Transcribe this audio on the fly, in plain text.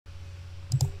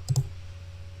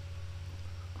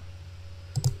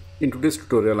In today's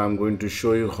tutorial, I'm going to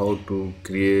show you how to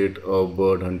create a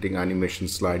bird hunting animation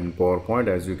slide in PowerPoint.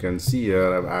 As you can see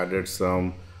here, I've added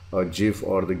some GIF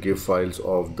or the GIF files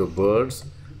of the birds,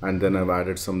 and then I've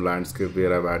added some landscape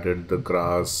where I've added the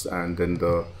grass and then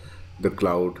the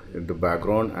cloud in the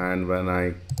background. And when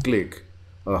I click,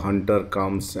 a hunter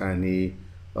comes and he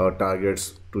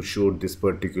targets to shoot this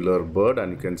particular bird,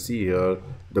 and you can see here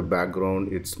the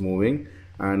background, it's moving,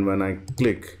 and when I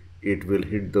click, it will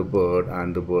hit the bird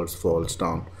and the bird falls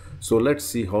down. So let's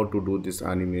see how to do this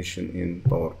animation in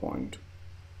PowerPoint.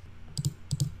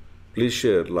 Please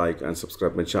share, like and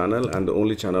subscribe my channel, and the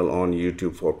only channel on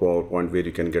YouTube for PowerPoint where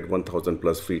you can get 1000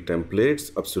 plus free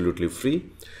templates absolutely free.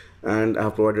 And I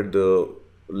have provided the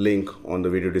link on the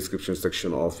video description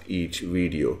section of each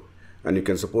video, and you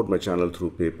can support my channel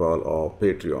through PayPal or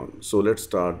Patreon. So let's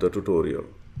start the tutorial.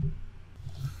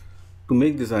 To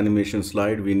make this animation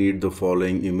slide, we need the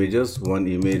following images. One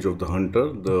image of the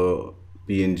hunter, the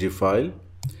PNG file.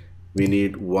 We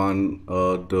need one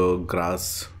the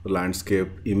grass landscape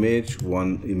image,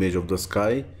 one image of the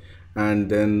sky, and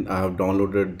then I have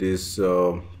downloaded this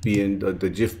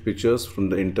the GIF pictures from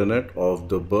the internet of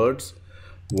the birds,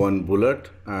 one bullet,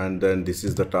 and then this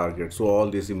is the target. So all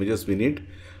these images we need,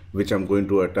 which I'm going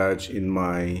to attach in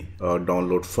my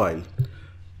download file.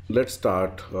 Let's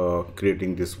start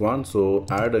creating this one. So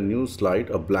add a new slide,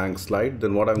 a blank slide.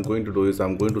 Then what I'm going to do is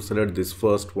I'm going to select this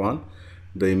first one,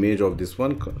 the image of this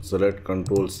one, select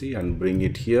Ctrl C and bring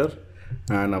it here,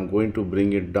 and I'm going to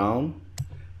bring it down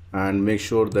and make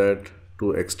sure that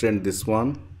to extend this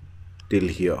one till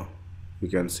here, you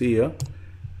can see here.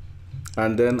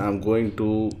 And then I'm going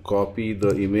to copy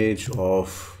the image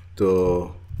of the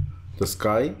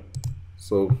sky,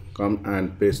 so come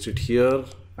and paste it here,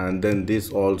 and then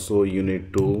this also you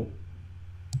need to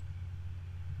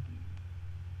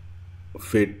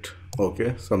fit,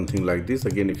 okay, something like this.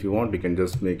 Again, if you want, you can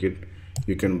just make it,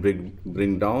 you can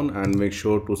bring down and make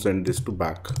sure to send this to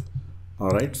back. All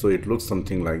right, so it looks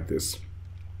something like this.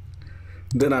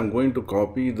 Then I'm going to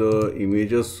copy the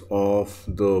images of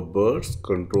the birds,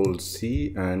 Ctrl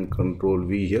C and Ctrl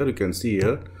V. Here you can see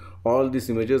here all these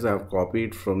images I have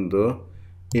copied from the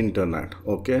internet,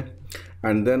 okay.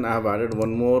 And then I have added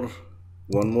one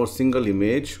more single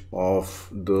image of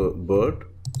the bird.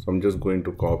 So I'm just going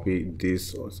to copy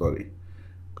this,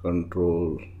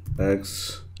 Ctrl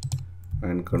X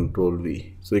and Ctrl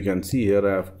V. So you can see here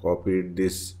I have copied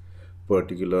this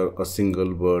particular a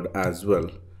single bird as well.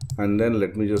 And then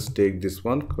let me just take this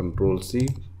one, Ctrl C,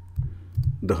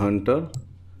 the hunter.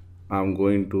 I'm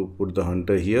going to put the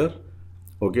hunter here,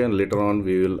 okay, and later on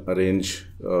we will arrange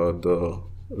the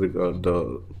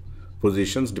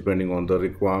positions depending on the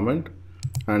requirement.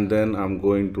 And then I'm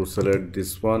going to select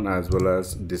this one as well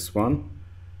as this one,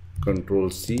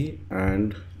 Ctrl C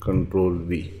and Ctrl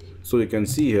V. So you can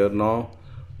see here now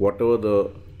whatever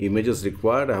the images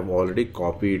required I have already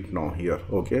copied now here,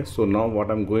 okay. So now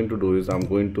what I'm going to do is I'm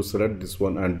going to select this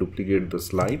one and duplicate the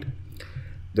slide,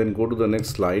 then go to the next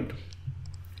slide.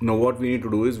 Now what we need to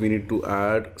do is we need to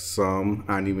add some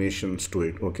animations to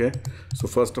it, okay. So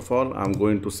first of all, I'm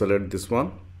going to select this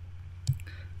one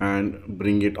and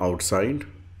bring it outside,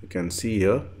 you can see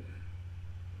here,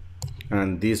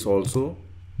 and this also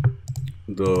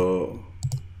the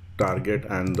target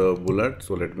and the bullet.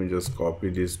 So let me just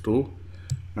copy these two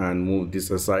and move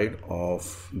this aside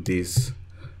of this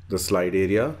the slide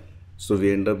area, so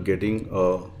we end up getting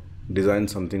a design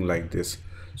something like this.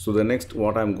 So the next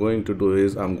what I'm going to do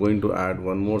is I'm going to add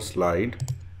one more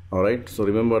slide. All right, so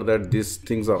remember that these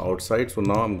things are outside, so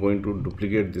now I'm going to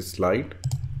duplicate this slide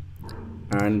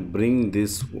and bring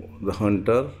this the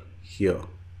hunter here,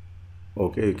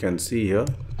 okay. You can see here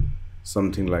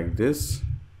something like this,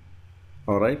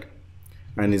 all right,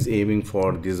 and is aiming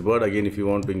for this bird. Again, if you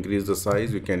want to increase the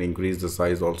size, you can increase the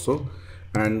size also.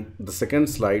 And the second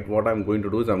slide, what I'm going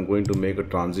to do is I'm going to make a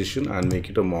transition and make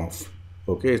it a morph,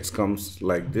 okay. It comes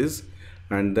like this,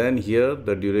 and then here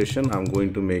the duration I'm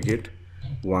going to make it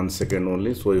 1 second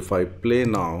only. So if I play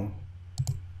now,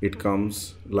 it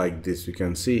comes like this, you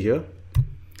can see here.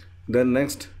 Then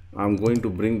next I'm going to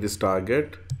bring this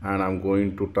target and I'm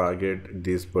going to target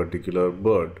this particular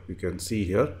bird, you can see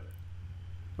here,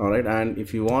 all right. And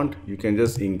if you want, you can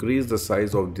just increase the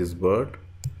size of this bird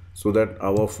so that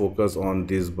our focus on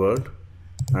this bird,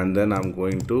 and then I'm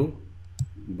going to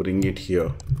bring it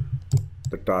here,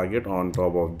 the target on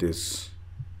top of this,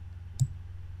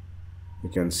 you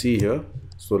can see here.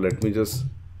 So let me just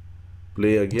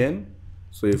play again.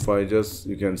 So if I just,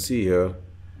 you can see here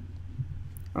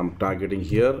I'm targeting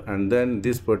here, and then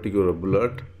this particular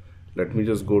bullet, let me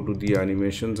just go to the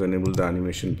animations, enable the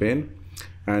animation pane,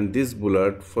 And this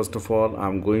bullet, first of all,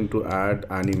 I'm going to add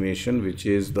animation, which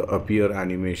is the appear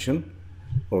animation.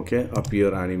 Okay,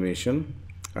 appear animation,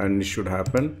 and it should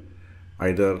happen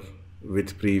either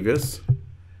with previous.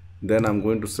 Then I'm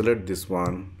going to select this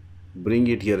one, bring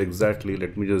it here exactly.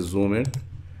 Let me just zoom it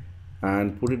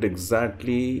and put it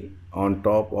exactly on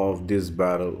top of this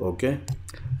barrel. Okay,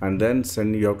 and then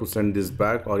you have to send this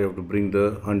back, or you have to bring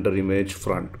the hunter image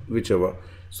front, whichever.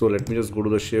 So let me just go to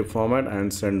the shape format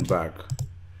and send back.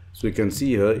 So you can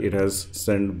see here it has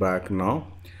sent back now.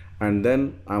 And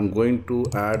then I'm going to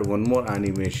add one more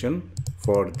animation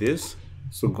for this.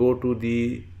 So go to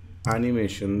the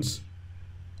animations,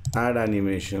 add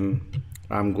animation.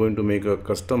 I'm going to make a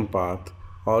custom path,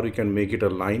 or you can make it a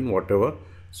line, whatever.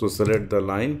 So select the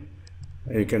line.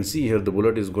 You can see here the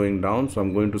bullet is going down, so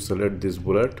I'm going to select this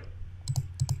bullet,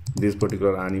 this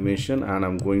particular animation, and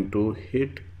I'm going to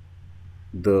hit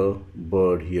the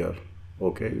bird here.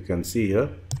 Okay, you can see here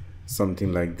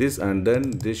something like this, and then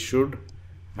this should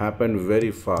happen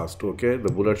very fast. Okay, the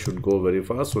bullet should go very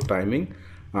fast. So timing,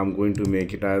 I'm going to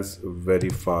make it as very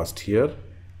fast here.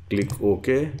 Click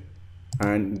OK,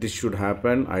 and this should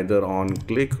happen either on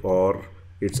click or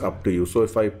it's up to you. So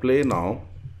if I play now,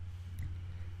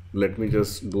 let me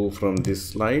just do from this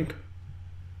slide.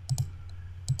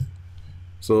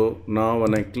 So now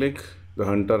when I click, the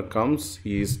hunter comes,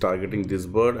 he is targeting this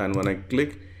bird, and when I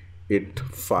click, it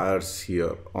fires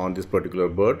here on this particular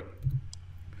bird.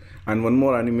 And one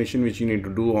more animation which you need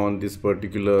to do on this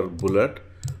particular bullet.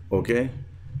 Okay,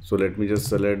 so let me just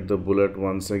select the bullet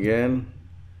once again.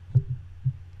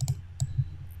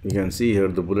 You can see here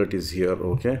the bullet is here.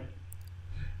 Okay,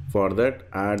 for that,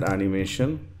 add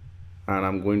animation, and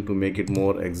I'm going to make it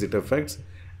more exit effects,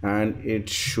 and it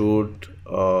should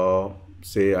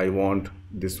say I want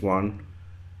this one,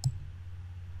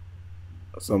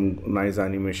 some nice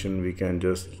animation we can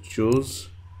just choose,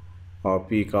 or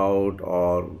peek out,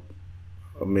 or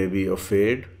maybe a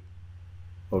fade.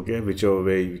 Okay, whichever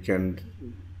way you can.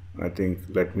 I think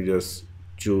let me just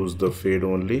choose the fade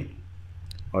only,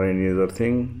 or any other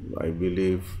thing. I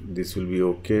believe this will be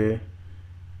okay.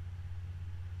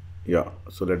 Yeah,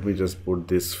 so let me just put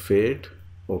this fade.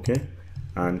 Okay,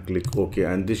 and click OK,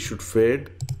 and this should fade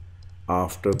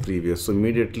after previous. So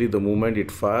immediately the moment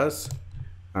it fires,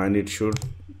 and it should,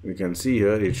 you can see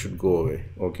here, it should go away.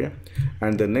 Okay,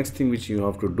 and the next thing which you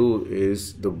have to do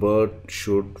is the bird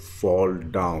should fall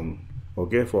down.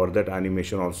 Okay, for that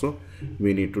animation also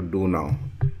we need to do now.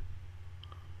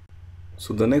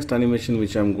 So the next animation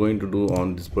which I'm going to do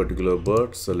on this particular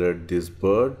bird, select this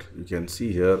bird. You can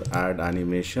see here, add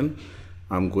animation.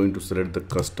 I'm going to select the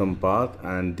custom path,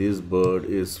 and this bird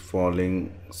is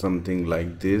falling something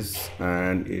like this,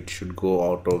 and it should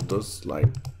go out of the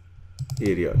slide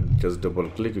area. Just double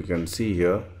click, you can see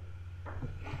here.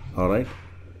 All right,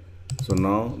 so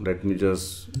now let me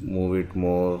just move it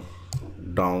more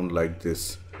down like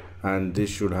this, and this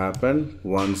should happen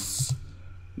once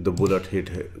the bullet hit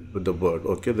the bird.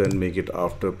 Okay, then make it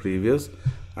after previous,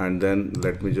 and then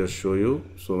let me just show you.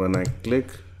 So when I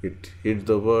click, it hits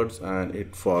the birds and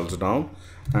it falls down,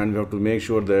 and we have to make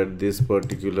sure that this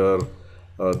particular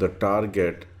the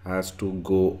target has to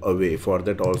go away. For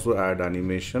that also add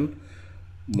animation,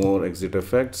 more exit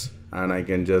effects, and I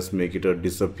can just make it a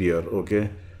disappear. Okay,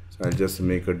 so I'll just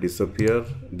make a disappear.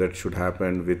 That should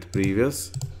happen with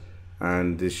previous,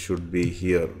 and this should be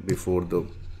here before the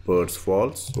birds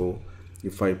falls. So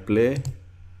if I play,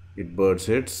 it birds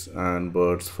hits and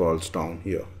birds falls down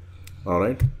here. All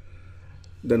right,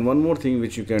 then one more thing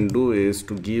which you can do is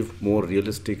to give more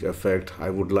realistic effect. I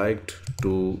would like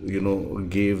to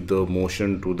give the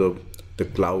motion to the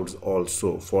clouds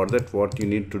also. For that, what you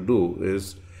need to do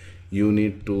is you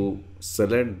need to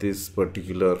select this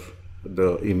particular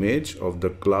the image of the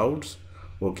clouds.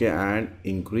 Okay, and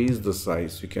increase the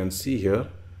size. You can see here,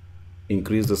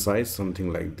 increase the size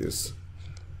something like this.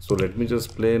 So let me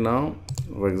just play now.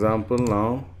 For example,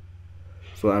 now,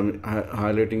 so I'm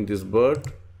highlighting this bird.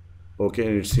 Okay,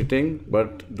 and it's sitting,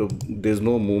 but there's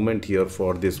no movement here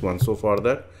for this one. So for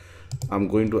that, I'm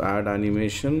going to add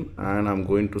animation, and I'm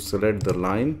going to select the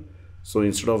line. So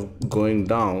instead of going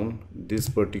down, this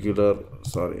particular,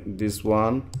 sorry, this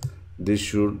one, this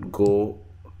should go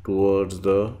towards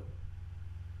the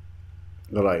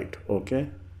right. Okay,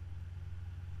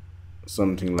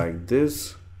 something like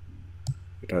this.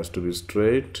 It has to be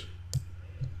straight.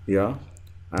 Yeah,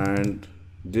 and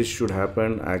this should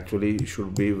happen, actually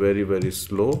should be very, very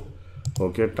slow.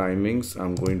 Okay, timings,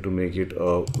 I'm going to make it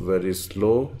a very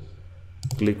slow.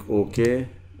 Click OK,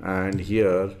 and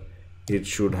here it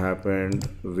should happen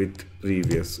with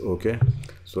previous. Okay,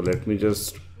 so let me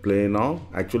just play now.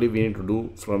 Actually we need to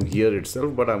do from here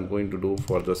itself, but I'm going to do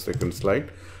for the second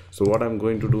slide. So what I'm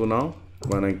going to do now,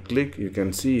 when I click, you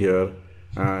can see here,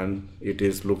 and it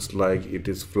is looks like it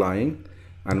is flying,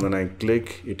 and when I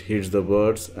click it hits the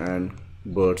birds and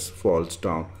birds falls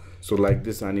down. So like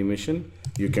this animation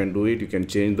you can do it. You can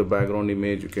change the background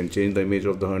image, you can change the image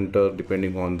of the hunter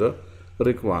depending on the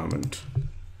requirement.